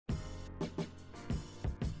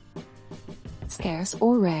scarce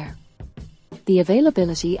or rare. The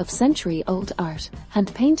availability of century-old art,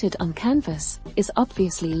 hand-painted on canvas, is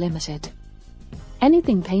obviously limited.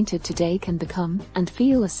 Anything painted today can become and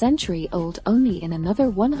feel a century old only in another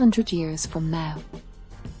 100 years from now.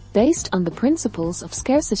 Based on the principles of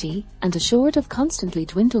scarcity and assured of constantly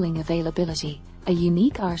dwindling availability, a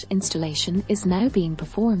unique art installation is now being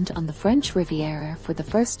performed on the French Riviera for the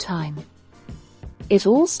first time. It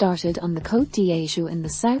all started on the Côte d'Azur in the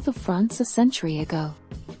south of France a century ago.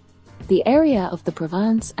 The area of the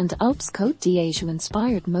Provence and Alpes Côte d'Azur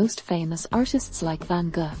inspired most famous artists like Van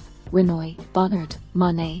Gogh, Renoir, Bonnard,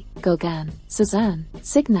 Monet, Gauguin, Cézanne,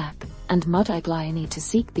 Signac, and Modigliani to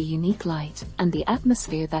seek the unique light and the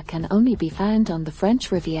atmosphere that can only be found on the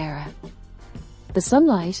French Riviera. The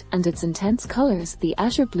sunlight and its intense colors, the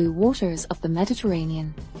azure blue waters of the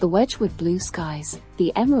Mediterranean, the Wedgwood blue skies,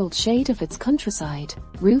 the emerald shade of its countryside,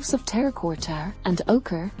 roofs of terracotta and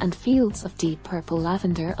ochre, and fields of deep purple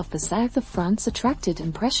lavender of the south of France attracted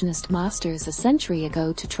Impressionist masters a century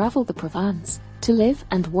ago to travel the Provence, to live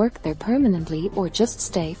and work there permanently or just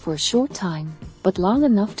stay for a short time, but long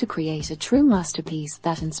enough to create a true masterpiece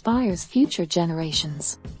that inspires future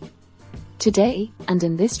generations. Today, and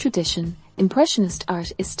in this tradition, Impressionist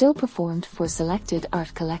art is still performed for selected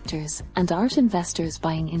art collectors and art investors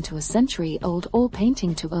buying into a century-old oil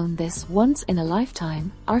painting to own this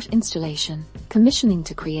once-in-a-lifetime art installation, commissioning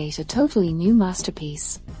to create a totally new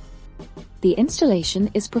masterpiece. The installation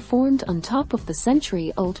is performed on top of the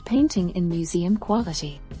century-old painting in museum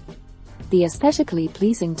quality. The aesthetically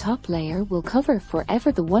pleasing top layer will cover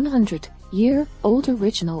forever the 100-year-old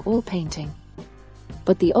original oil painting.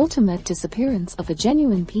 But the ultimate disappearance of a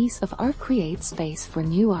genuine piece of art creates space for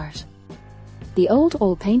new art. The old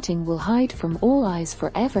oil painting will hide from all eyes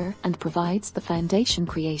forever and provides the foundation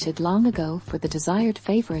created long ago for the desired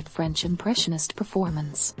favorite French Impressionist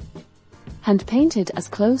performance. Hand-painted as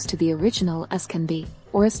close to the original as can be,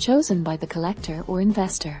 or as chosen by the collector or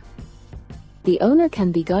investor. The owner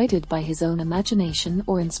can be guided by his own imagination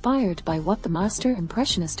or inspired by what the master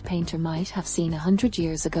Impressionist painter might have seen 100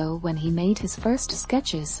 years ago when he made his first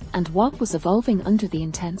sketches, and what was evolving under the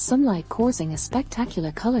intense sunlight causing a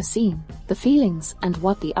spectacular color scene, the feelings and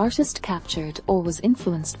what the artist captured or was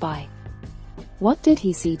influenced by. What did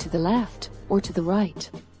he see to the left or to the right?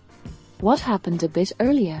 What happened a bit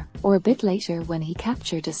earlier or a bit later when he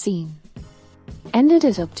captured a scene? Ended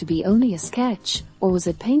it up to be only a sketch, or was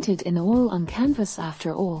it painted in oil on canvas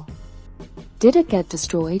after all? Did it get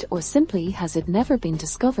destroyed, or simply has it never been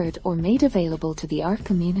discovered or made available to the art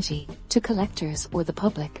community, to collectors or the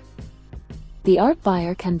public? The art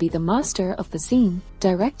buyer can be the master of the scene,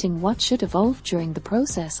 directing what should evolve during the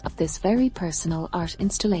process of this very personal art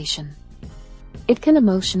installation. It can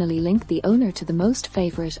emotionally link the owner to the most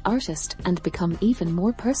favorite artist and become even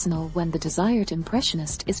more personal when the desired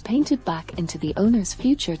Impressionist is painted back into the owner's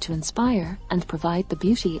future to inspire and provide the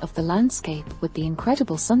beauty of the landscape with the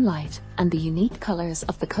incredible sunlight and the unique colors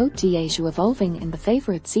of the Côte d'Azur evolving in the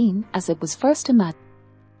favorite scene as it was first imagined.